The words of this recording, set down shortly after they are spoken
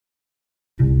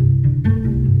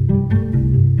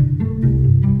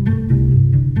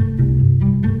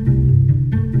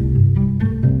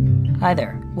Hi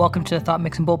there. Welcome to the Thought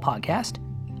Mix and Bowl podcast.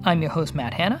 I'm your host,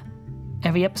 Matt Hanna.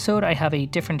 Every episode, I have a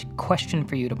different question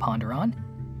for you to ponder on.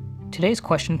 Today's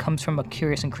question comes from a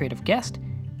curious and creative guest.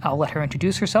 I'll let her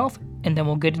introduce herself, and then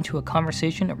we'll get into a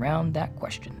conversation around that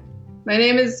question. My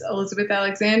name is Elizabeth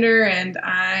Alexander, and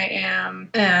I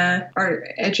am an art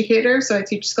educator. So I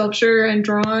teach sculpture and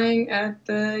drawing at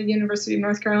the University of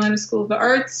North Carolina School of the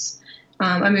Arts.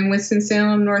 I'm in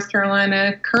Winston-Salem, North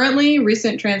Carolina currently,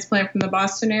 recent transplant from the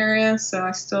Boston area, so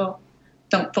I still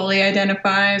don't fully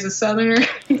identify as a Southerner.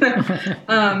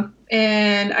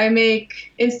 And I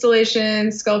make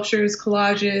installations, sculptures,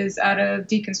 collages out of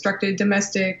deconstructed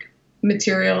domestic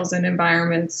materials and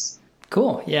environments.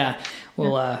 Cool. Yeah.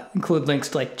 We'll include links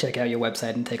to check out your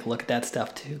website and take a look at that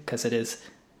stuff too, because it is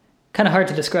kind of hard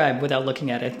to describe without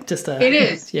looking at it. It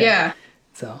is. Yeah.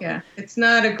 So yeah, it's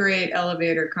not a great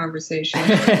elevator conversation.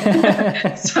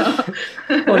 Well,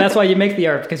 that's why you make the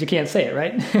art, because you can't say it,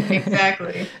 right?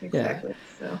 Exactly. Yeah.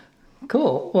 So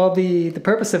cool. Well, the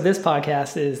purpose of this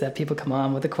podcast is that people come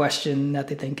on with a question that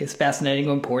they think is fascinating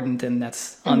or important, and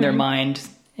that's on their mind,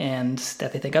 and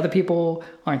that they think other people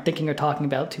aren't thinking or talking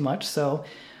about too much. So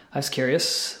I was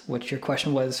curious what your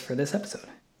question was for this episode.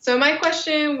 So my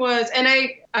question was, and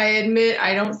I admit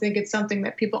I don't think it's something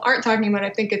that people aren't talking about.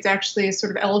 I think it's actually a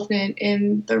sort of elephant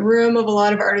in the room of a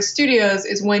lot of artist studios,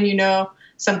 is when you know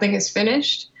something is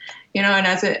finished. And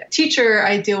as a teacher,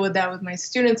 I deal with that with my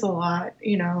students a lot.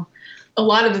 A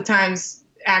lot of the times,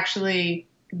 actually,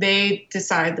 they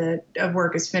decide that a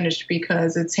work is finished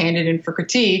because it's handed in for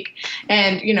critique.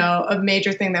 And, a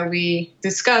major thing that we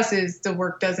discuss is the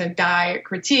work doesn't die at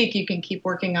critique. You can keep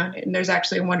working on it. And there's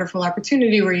actually a wonderful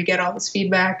opportunity where you get all this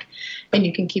feedback and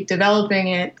you can keep developing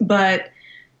it. But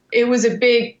it was a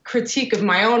big critique of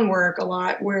my own work a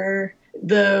lot, where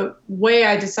the way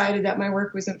I decided that my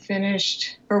work wasn't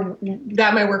finished, or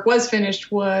that my work was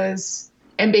finished, was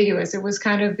ambiguous. It was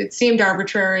it seemed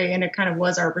arbitrary, and it kind of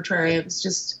was arbitrary. It was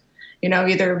just,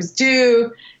 either it was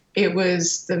due, it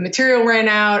was the material ran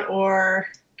out, or,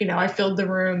 I filled the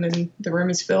room and the room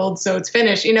is filled, so it's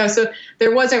finished, so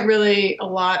there wasn't really a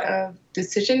lot of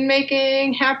decision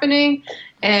making happening.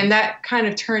 And that kind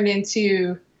of turned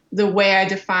into the way I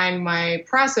define my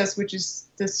process, which is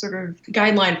this sort of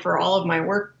guideline for all of my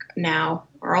work now,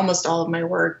 or almost all of my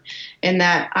work, in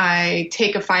that I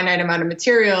take a finite amount of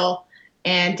material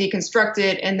and deconstruct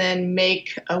it, and then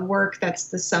make a work that's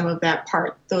the sum of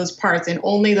those parts, and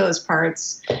only those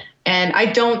parts. And I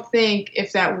don't think,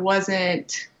 if that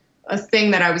wasn't a thing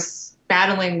that I was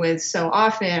battling with so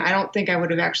often, I don't think I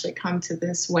would have actually come to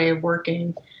this way of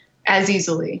working as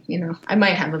easily. I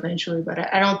might have eventually, but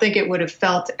I don't think it would have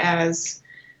felt as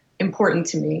important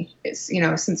to me.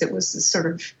 Since it was this sort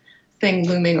of thing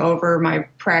looming over my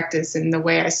practice and the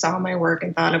way I saw my work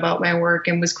and thought about my work,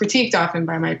 and was critiqued often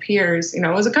by my peers. It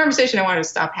was a conversation I wanted to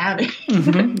stop having.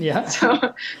 Mm-hmm, yeah.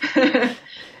 So,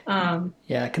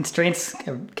 constraints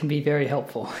can be very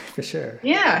helpful, for sure.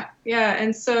 Yeah.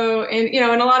 And so, in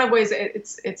a lot of ways,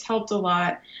 it's helped a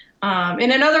lot. And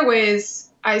in other ways,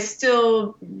 I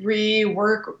still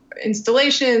rework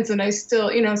installations, and I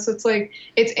still, so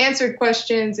it's answered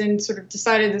questions and sort of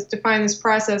decided to define this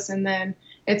process. And then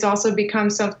it's also become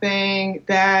something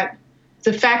that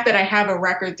the fact that I have a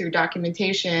record through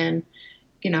documentation,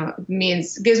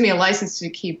 gives me a license to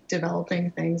keep developing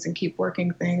things and keep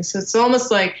working things. So it's almost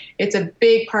like it's a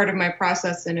big part of my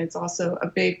process, and it's also a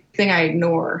big thing I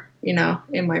ignore,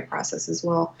 in my process as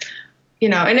well.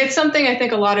 And it's something I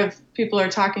think a lot of people are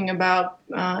talking about,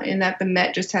 in that the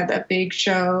Met just had that big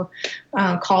show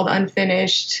called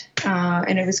Unfinished,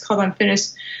 and it was called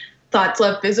Unfinished Thoughts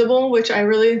Left Visible, which I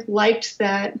really liked,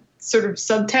 that sort of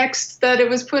subtext that it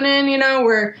was put in,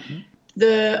 where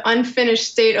the unfinished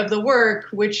state of the work,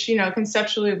 which,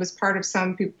 conceptually was part of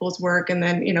some people's work, and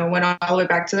then, went all the way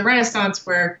back to the Renaissance,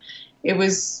 where it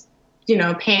was,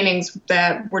 paintings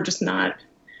that were just not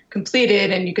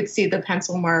completed, and you could see the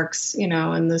pencil marks,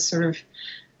 and the sort of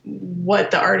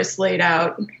what the artist laid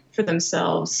out for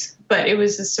themselves. But it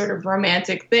was this sort of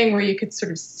romantic thing where you could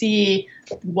sort of see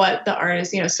what the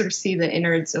artist, sort of see the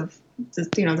innards of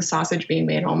the sausage being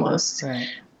made almost, right.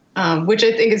 Which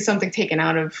I think is something taken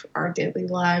out of our daily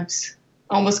lives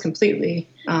almost completely.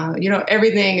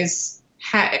 Everything is,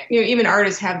 even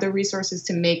artists have the resources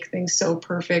to make things so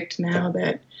perfect now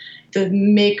that the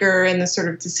maker and the sort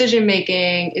of decision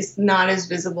making is not as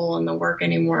visible in the work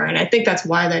anymore. And I think that's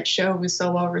why that show was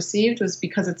so well received, was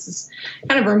because it's this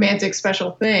kind of romantic,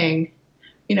 special thing,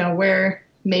 where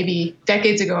maybe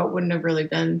decades ago it wouldn't have really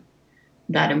been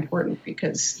that important,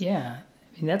 because yeah.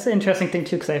 I mean, that's an interesting thing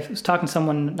too, because I was talking to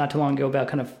someone not too long ago about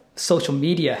kind of social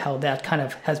media, how that kind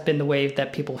of has been the way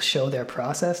that people show their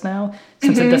process now,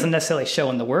 since it doesn't necessarily show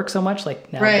in the work so much.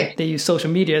 Like now they use social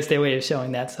media as their way of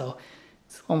showing that, so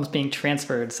it's almost being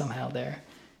transferred somehow there.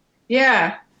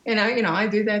 Yeah, and I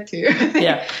do that too.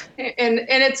 Yeah, and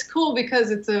it's cool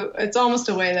because it's almost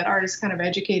a way that artists kind of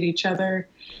educate each other.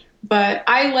 But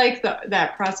I like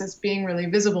that process being really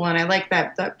visible, and I like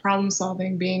that problem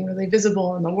solving being really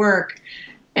visible in the work.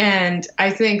 And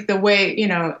I think the way,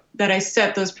 that I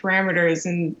set those parameters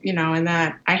and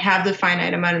that I have the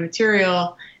finite amount of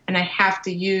material and I have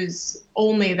to use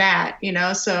only that,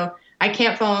 so I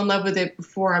can't fall in love with it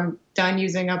before I'm done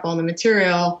using up all the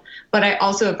material. But I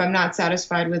also, if I'm not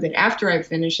satisfied with it after I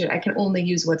finish it, I can only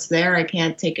use what's there. I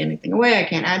can't take anything away. I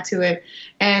can't add to it.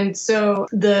 And so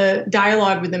the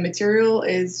dialogue with the material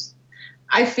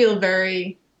I feel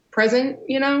very present,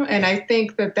 and I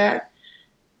think that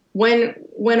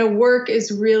when a work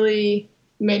is really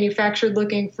manufactured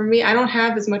looking, for me, I don't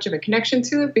have as much of a connection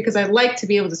to it because I like to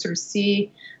be able to sort of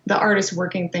see the artist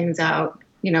working things out,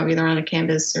 either on a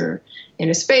canvas or in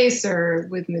a space or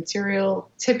with material.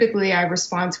 Typically, I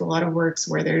respond to a lot of works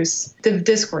where the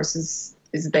discourse is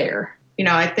there.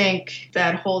 I think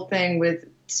that whole thing with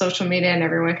social media and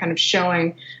everyone kind of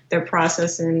showing their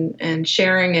process and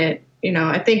sharing it,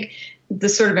 I think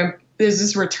there's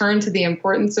this return to the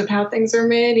importance of how things are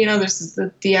made. There's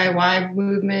the DIY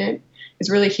movement is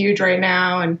really huge right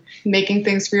now, and making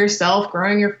things for yourself,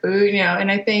 growing your food,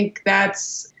 and I think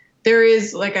there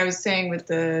is, like I was saying with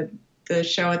the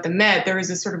show at the Met, there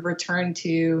is a sort of return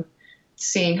to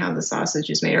seeing how the sausage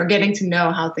is made or getting to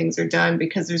know how things are done,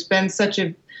 because there's been such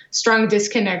a strong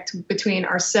disconnect between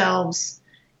ourselves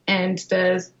and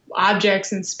the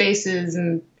objects and spaces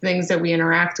and things that we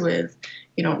interact with.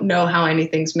 You don't know how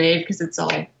anything's made because it's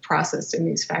all processed in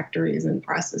these factories and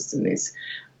processed in these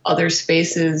other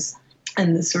spaces.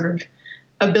 And the sort of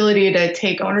ability to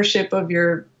take ownership of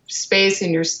your space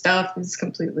and your stuff is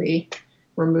completely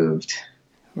removed.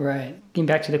 Right. Getting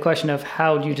back to the question of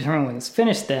how do you determine when it's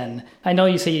finished then, I know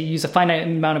you say you use a finite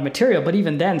amount of material, but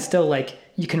even then still, like,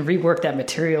 you can rework that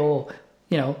material,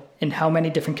 in how many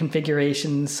different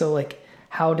configurations. So like,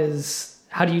 how do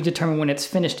you determine when it's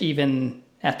finished even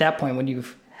at that point when you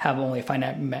have only a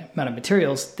finite amount of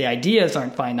materials? The ideas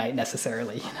aren't finite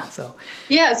necessarily, so.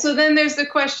 Yeah, so then there's the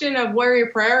question of where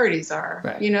your priorities are,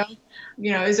 right.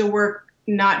 Is a work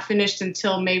not finished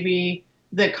until maybe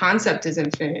the concept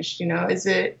isn't finished? Is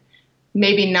it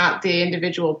maybe not the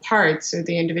individual parts or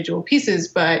the individual pieces,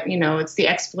 but, it's the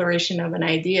exploration of an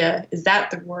idea? Is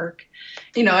that the work?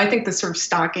 I think the sort of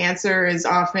stock answer is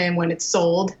often when it's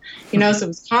sold, so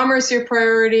is commerce your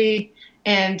priority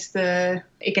and the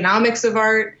economics of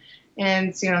art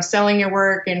and, selling your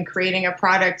work and creating a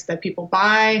product that people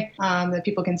buy, that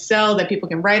people can sell, that people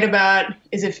can write about?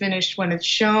 Is it finished when it's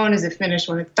shown? Is it finished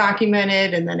when it's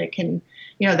documented? And then it can,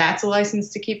 that's a license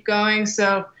to keep going.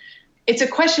 So it's a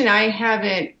question I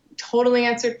haven't totally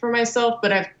answered for myself,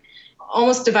 but I've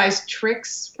almost devised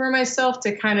tricks for myself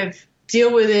to kind of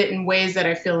deal with it in ways that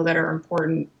I feel that are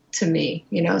important to me,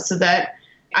 so that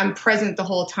I'm present the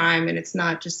whole time and it's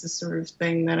not just this sort of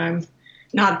thing that I'm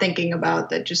not thinking about,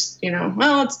 that just,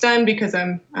 it's done because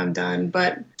I'm done.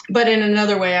 But in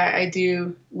another way, I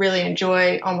do really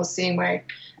enjoy almost seeing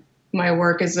my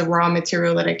work as a raw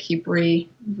material that I keep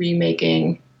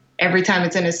remaking every time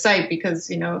it's in a site, because,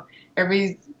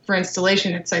 for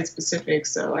installation, it's site specific.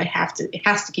 So it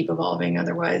has to keep evolving.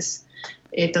 Otherwise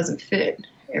it doesn't fit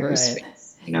every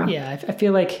space, Yeah, I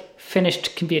feel like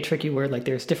finished can be a tricky word. Like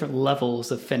there's different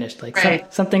levels of finished. Like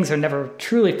right. some things are never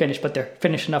truly finished, but they're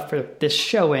finished enough for this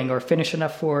showing or finished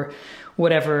enough for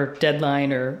whatever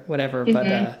deadline or whatever.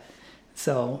 Mm-hmm. But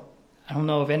so I don't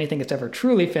know if anything is ever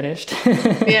truly finished.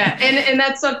 Yeah, and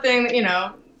that's something,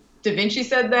 Da Vinci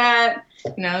said that,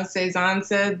 Cezanne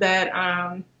said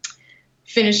that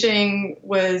finishing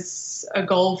was a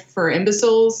goal for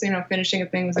imbeciles, finishing a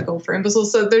thing was a goal for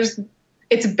imbeciles. So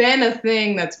it's been a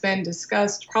thing that's been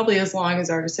discussed probably as long as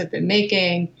artists have been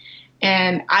making.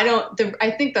 And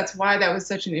I think that's why that was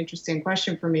such an interesting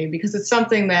question for me, because it's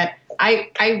something that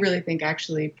I really think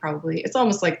actually probably, it's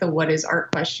almost like the what is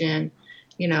art question,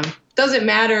 doesn't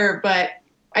matter, but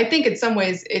I think in some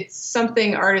ways it's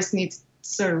something artists need to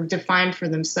sort of define for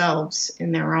themselves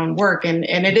in their own work. And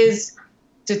it is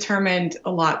determined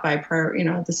a lot by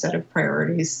the set of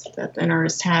priorities that an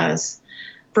artist has.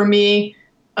 For me,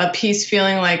 a piece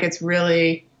feeling like it's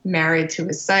really married to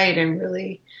a site and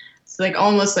really, it's like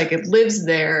almost like it lives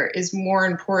there, is more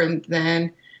important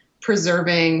than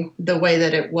preserving the way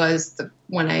that it was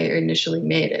when I initially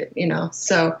made it,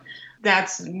 So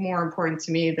that's more important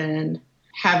to me than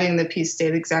having the piece stay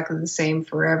exactly the same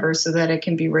forever so that it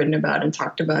can be written about and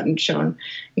talked about and shown,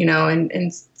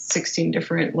 in 16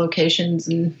 different locations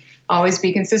and always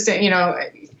be consistent,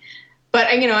 But,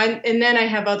 and then I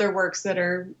have other works that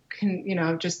are,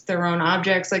 just their own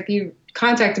objects. Like you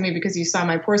contacted me because you saw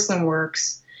my porcelain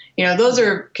works. Those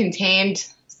are contained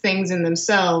things in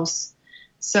themselves.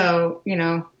 So,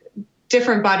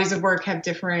 different bodies of work have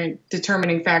different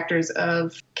determining factors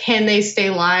of can they stay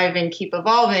live and keep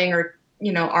evolving, or,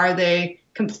 are they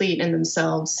complete in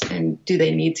themselves and do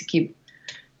they need to keep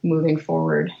moving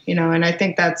forward? And I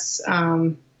think that's,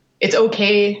 it's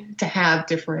okay to have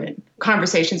different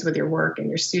conversations with your work in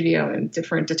your studio and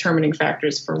different determining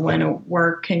factors for when a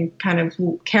work can kind of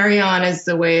carry on as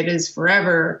the way it is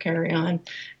forever or carry on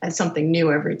as something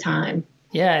new every time.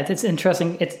 Yeah, it's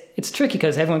interesting. It's tricky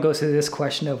because everyone goes through this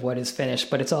question of what is finished,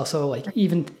 but it's also like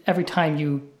even every time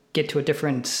you get to a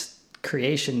different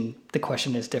creation, the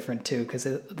question is different too, because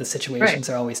the situations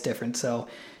are always different. So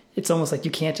it's almost like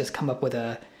you can't just come up with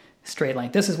a straight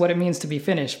line. This is what it means to be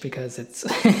finished, because it's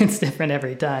it's different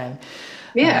every time.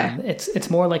 Yeah, it's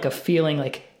more like a feeling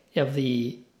like of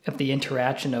the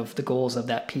interaction of the goals of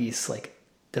that piece. Like,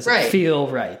 does it feel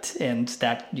right? And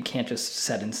that you can't just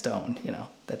set in stone.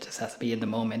 That just has to be in the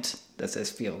moment. Does this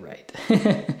feel right?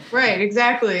 Right,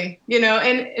 exactly.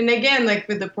 And again, like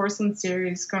with the porcelain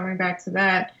series, going back to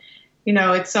that,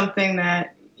 it's something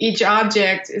that each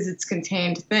object is its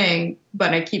contained thing,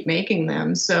 but I keep making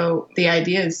them. So the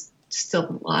idea is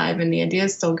still alive and the idea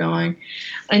is still going.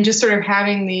 And just sort of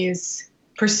having these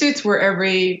pursuits where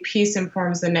every piece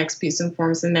informs the next piece,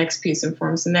 informs the next piece,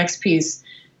 informs the next piece,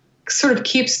 sort of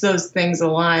keeps those things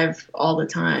alive all the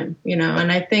time,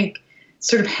 And I think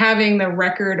sort of having the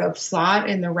record of thought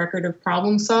and the record of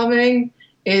problem solving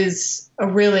is a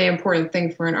really important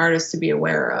thing for an artist to be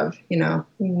aware of,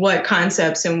 what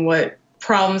concepts and what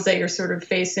problems that you're sort of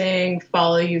facing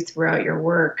follow you throughout your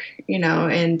work,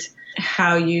 and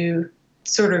how you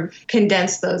sort of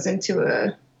condense those into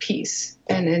a piece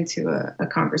and into a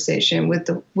conversation with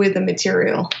the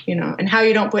material, and how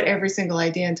you don't put every single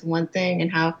idea into one thing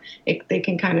and how they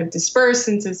can kind of disperse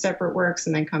into separate works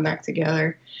and then come back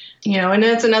together. And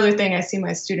that's another thing I see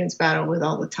my students battle with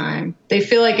all the time. They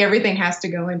feel like everything has to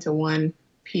go into one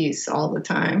piece all the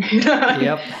time.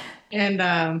 Yep. And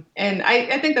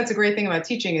I think that's a great thing about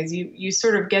teaching is you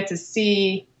sort of get to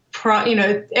see,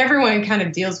 everyone kind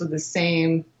of deals with the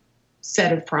same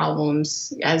set of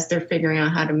problems as they're figuring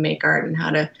out how to make art and how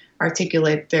to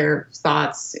articulate their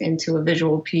thoughts into a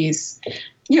visual piece,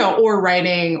 or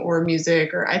writing or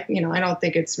music, or I don't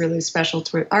think it's really special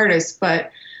to artists,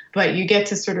 but you get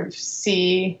to sort of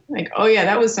see like, oh yeah,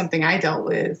 that was something I dealt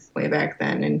with way back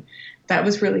then. And that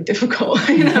was really difficult,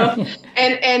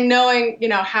 and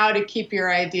knowing, how to keep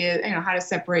your ideas, how to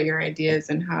separate your ideas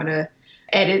and how to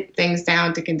edit things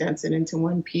down to condense it into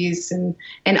one piece, and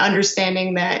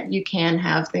understanding that you can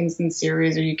have things in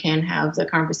series or you can have the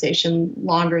conversation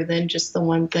longer than just the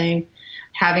one thing,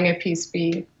 having a piece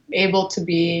be able to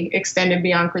be extended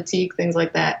beyond critique, things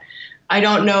like that. I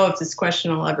don't know if this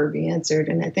question will ever be answered.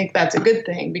 And I think that's a good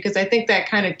thing, because I think that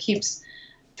kind of keeps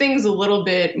things a little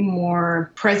bit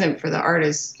more present for the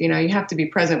artist. You have to be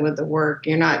present with the work.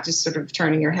 You're not just sort of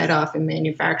turning your head off and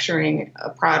manufacturing a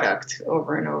product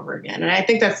over and over again. And I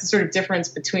think that's the sort of difference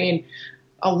between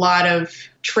a lot of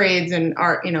trades and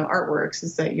art, artworks,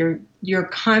 is that you're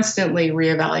constantly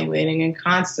reevaluating and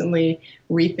constantly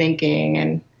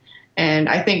rethinking. And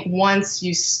I think once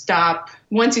you stop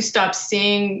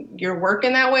seeing your work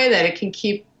in that way, that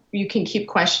you can keep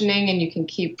questioning and you can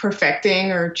keep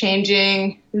perfecting or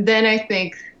changing, then I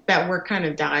think that work kind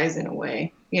of dies in a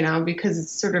way, because it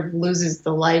sort of loses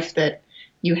the life that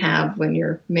you have when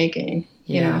you're making,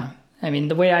 I mean,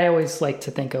 the way I always like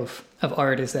to think of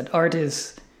art is that art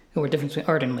is, or difference between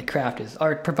art and like craft is,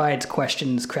 art provides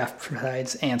questions, craft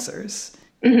provides answers.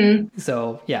 Mm-hmm.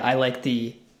 So yeah, I like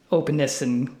the openness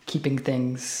and keeping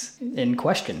things in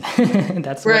question.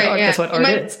 That's what art, that's what art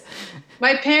is.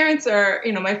 My parents are,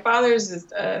 my father's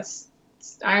is a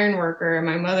iron worker and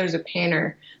my mother's a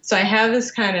painter. So I have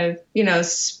this kind of,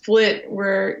 split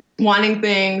where wanting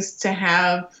things to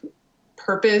have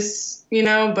purpose,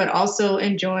 but also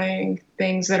enjoying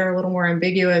things that are a little more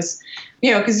ambiguous,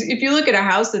 because if you look at a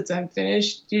house that's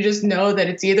unfinished, you just know that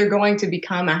it's either going to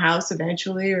become a house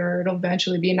eventually or it'll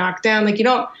eventually be knocked down. Like, you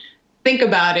don't think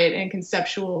about it in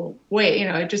conceptual way,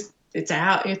 it's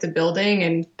a building,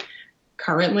 and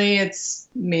currently it's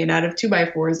made out of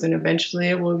 2x4s, and eventually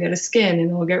it will get a skin and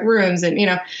it will get rooms. And,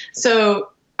 so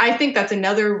I think that's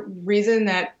another reason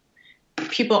that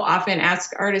people often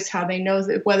ask artists how they know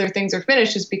whether things are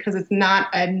finished is because it's not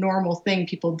a normal thing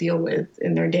people deal with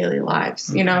in their daily lives.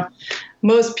 Mm-hmm. You know,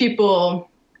 most people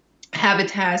have a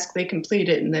task, they complete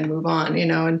it and then move on, you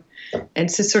know, and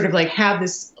to sort of like have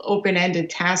this open-ended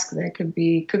task that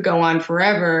could go on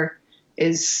forever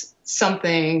is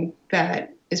something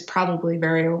that is probably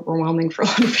very overwhelming for a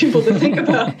lot of people to think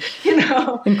about, you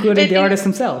know. Including the artists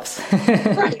themselves.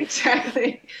 Right,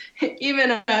 exactly.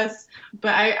 Even us.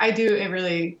 But I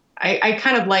do, I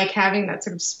kind of like having that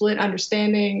sort of split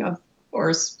understanding of, or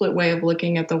a split way of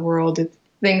looking at the world. It's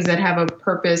things that have a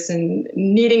purpose and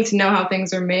needing to know how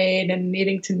things are made and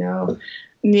needing to know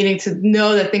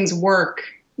that things work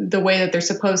the way that they're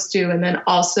supposed to. And then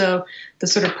also the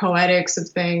sort of poetics of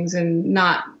things and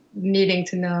not needing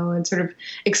to know and sort of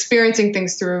experiencing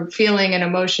things through feeling and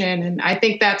emotion. And I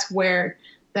think that's where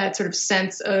that sort of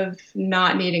sense of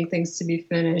not needing things to be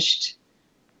finished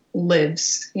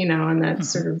lives, you know, and that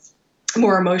sort of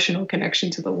more emotional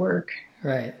connection to the work.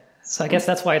 Right. So I guess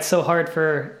that's why it's so hard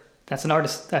that's an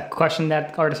artist, that question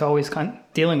that artists are always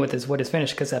dealing with is what is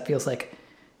finished, because that feels like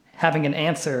having an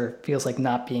answer feels like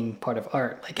not being part of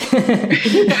art. Like,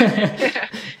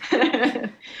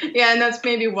 yeah, and that's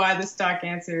maybe why the stock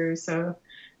answer is so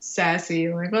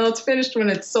sassy. Like, well, it's finished when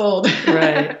it's sold.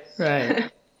 Right.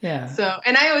 Yeah. So,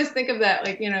 and I always think of that,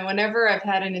 like, you know, whenever I've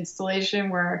had an installation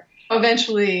where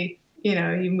eventually, you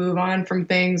know, you move on from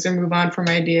things or move on from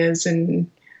ideas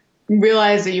and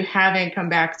realize that you haven't come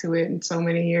back to it in so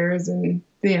many years, and,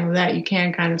 you know, that you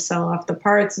can kind of sell off the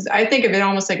parts. I think of it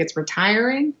almost like it's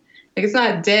retiring. Like, it's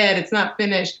not dead, it's not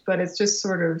finished, but it's just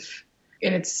sort of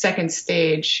in its second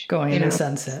stage. Going into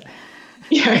sunset.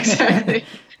 Yeah, exactly.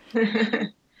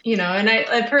 You know, and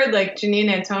I've heard like Janine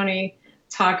Antoni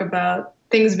talk about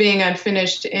things being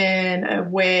unfinished in a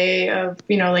way of,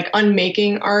 you know, like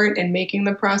unmaking art and making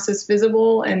the process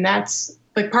visible. And that's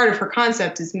like part of her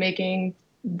concept is making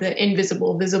the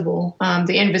invisible visible,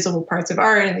 the invisible parts of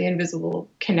art and the invisible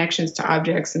connections to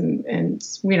objects. And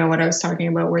you know, what I was talking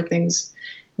about, where things,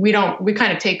 we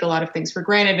kind of take a lot of things for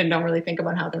granted and don't really think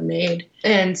about how they're made,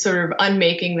 and sort of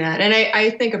unmaking that. And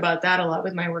I think about that a lot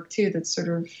with my work too, that sort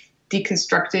of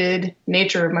deconstructed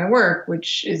nature of my work,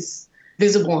 which is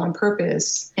visible on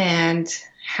purpose, and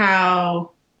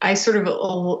how I sort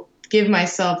of give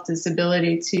myself this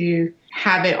ability to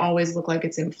have it always look like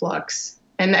it's in flux.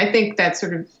 And I think that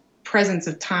sort of presence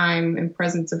of time and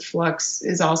presence of flux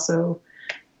is also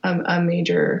a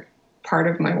major part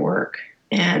of my work.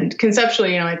 And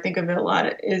conceptually, you know, I think of it a lot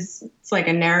it's like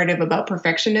a narrative about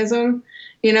perfectionism,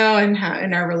 you know, and how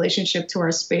in our relationship to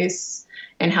our space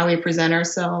and how we present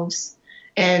ourselves.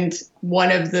 And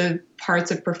one of the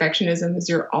parts of perfectionism is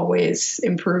you're always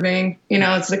improving. You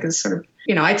know, it's like this sort of,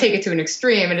 you know, I take it to an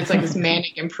extreme and it's like this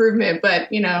manic improvement,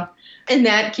 but, you know, and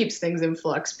that keeps things in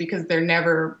flux because they're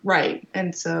never right.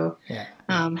 And so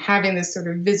having this sort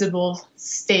of visible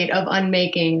state of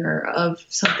unmaking or of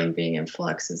something being in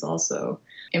flux is also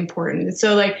important. And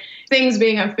so like things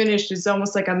being unfinished is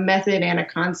almost like a method and a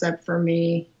concept for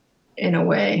me in a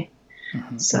way.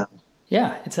 Mm-hmm. So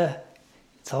yeah, it's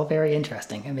all very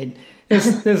interesting. I mean,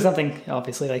 this is something,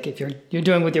 obviously, like if you're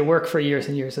doing with your work for years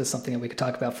and years, is something that we could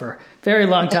talk about for a very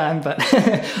long time. But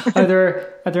are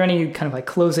there any kind of like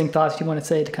closing thoughts you want to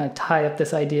say to kind of tie up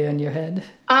this idea in your head?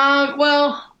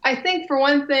 Well, I think for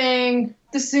one thing,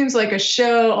 this seems like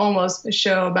almost a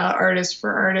show about artists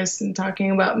for artists, and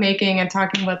talking about making and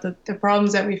talking about the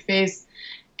problems that we face.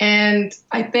 And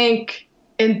I think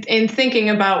in thinking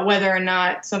about whether or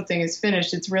not something is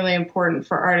finished, it's really important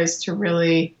for artists to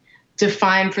really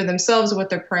define for themselves what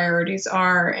their priorities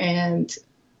are and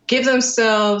give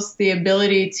themselves the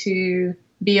ability to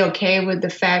be okay with the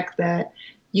fact that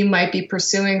you might be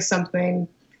pursuing something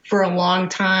for a long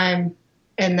time,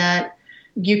 and that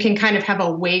you can kind of have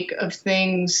a wake of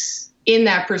things in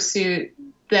that pursuit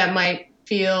that might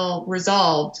feel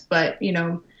resolved, but, you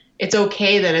know, it's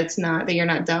okay that you're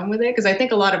not done with it. Because I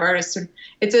think a lot of artists,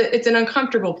 it's an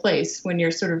uncomfortable place when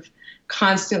you're sort of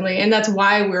constantly, and that's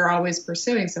why we're always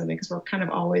pursuing something, because we're kind of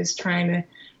always trying to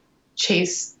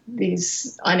chase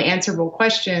these unanswerable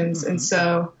questions. Mm-hmm. And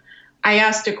so I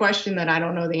asked a question that I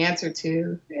don't know the answer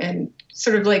to, and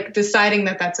sort of like deciding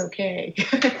that that's okay.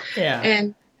 Yeah.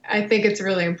 And I think it's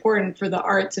really important for the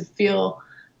art to feel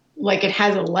like it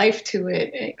has a life to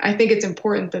it. I think it's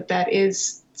important that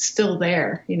is still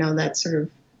there, you know, that sort of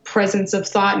presence of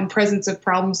thought and presence of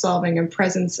problem solving and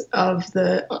presence of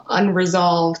the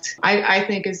unresolved, I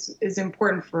think is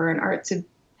important for an art to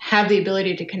have the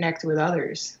ability to connect with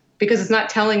others, because it's not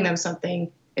telling them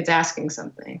something, it's asking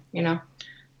something, you know?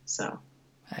 So.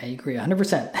 I agree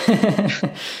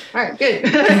 100%. All right, good.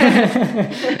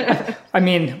 I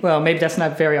mean, well, maybe that's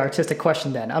not a very artistic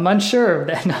question then. I'm unsure of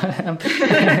that.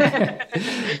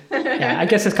 Yeah, I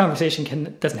guess this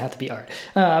conversation doesn't have to be art.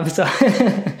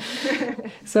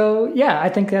 So yeah, I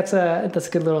think that's a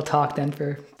good little talk then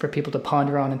for people to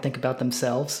ponder on and think about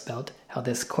themselves, about how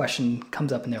this question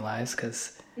comes up in their lives,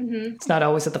 because it's not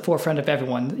always at the forefront of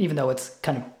everyone, even though it's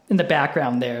kind of in the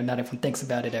background there. Not everyone thinks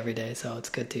about it every day, so it's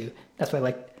good to. That's why I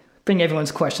like bring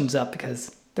everyone's questions up,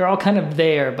 because they're all kind of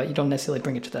there, but you don't necessarily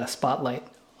bring it to the spotlight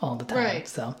all the time. Right.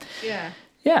 So yeah.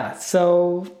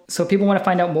 So people want to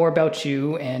find out more about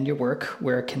you and your work.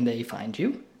 Where can they find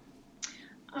you?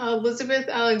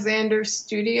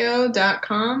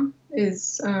 ElizabethAlexanderStudio.com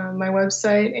is my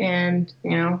website, and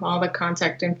all the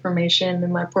contact information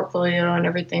and my portfolio and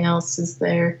everything else is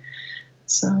there.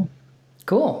 So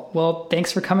cool. Well,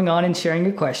 thanks for coming on and sharing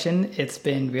your question. It's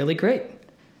been really great.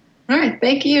 All right,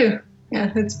 thank you.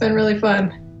 Yeah, it's been really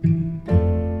fun.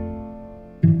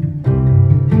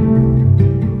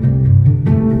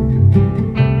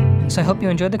 So I hope you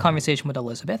enjoyed the conversation with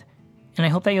Elizabeth, and I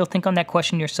hope that you'll think on that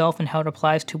question yourself and how it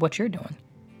applies to what you're doing.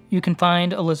 You can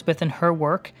find Elizabeth and her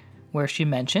work where she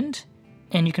mentioned,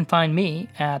 and you can find me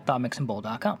at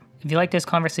thoughtmixingbowl.com. If you like this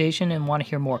conversation and want to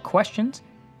hear more questions,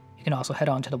 you can also head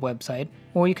on to the website,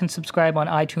 or you can subscribe on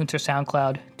iTunes or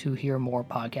SoundCloud to hear more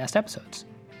podcast episodes.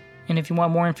 And if you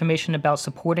want more information about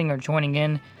supporting or joining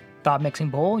in Thought Mixing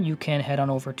Bowl, you can head on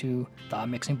over to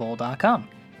thoughtmixingbowl.com,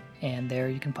 and there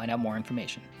you can find out more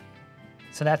information.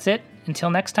 So that's it. Until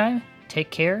next time,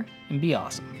 take care and be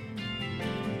awesome.